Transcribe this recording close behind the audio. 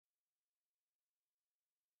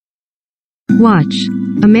Watch.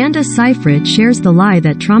 Amanda Seyfried shares the lie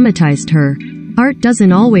that traumatized her. Art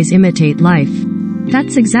doesn't always imitate life.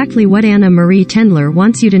 That's exactly what Anna Marie Tendler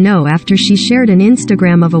wants you to know after she shared an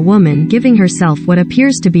Instagram of a woman giving herself what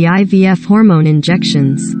appears to be IVF hormone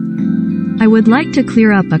injections. I would like to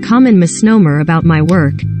clear up a common misnomer about my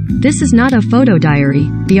work. This is not a photo diary,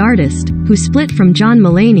 the artist, who split from John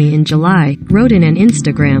Mulaney in July, wrote in an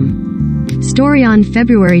Instagram story on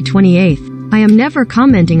February 28. I am never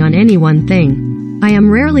commenting on any one thing. I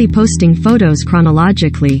am rarely posting photos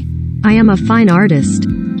chronologically. I am a fine artist.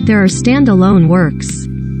 There are standalone works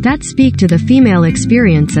that speak to the female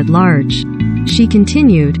experience at large. She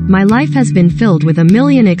continued, my life has been filled with a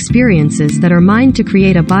million experiences that are mine to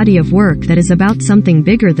create a body of work that is about something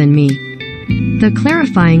bigger than me. The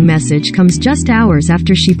clarifying message comes just hours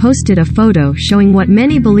after she posted a photo showing what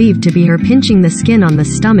many believed to be her pinching the skin on the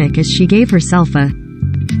stomach as she gave herself a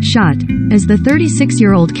shot. As the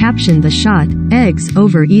 36-year-old captioned the shot, eggs,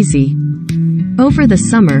 over easy. Over the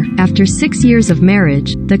summer, after 6 years of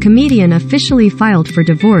marriage, the comedian officially filed for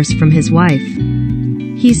divorce from his wife.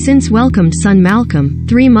 He's since welcomed son Malcolm,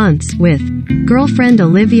 3 months, with girlfriend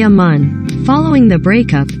Olivia Munn. Following the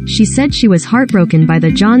breakup, she said she was heartbroken by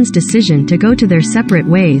the Johns' decision to go to their separate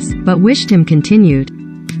ways, but wished him continued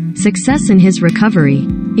success in his recovery.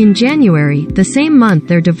 In January, the same month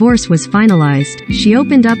their divorce was finalized, she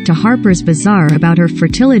opened up to Harper's Bazaar about her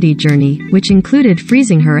fertility journey, which included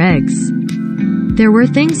freezing her eggs. There were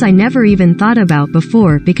things I never even thought about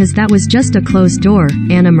before because that was just a closed door,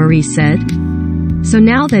 Anna Marie said. So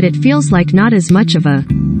now that it feels like not as much of a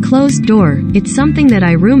closed door, it's something that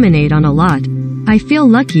I ruminate on a lot. I feel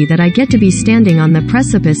lucky that I get to be standing on the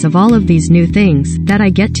precipice of all of these new things that I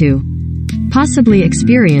get to possibly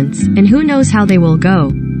experience, and who knows how they will go.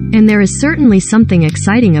 And there is certainly something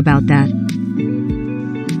exciting about that.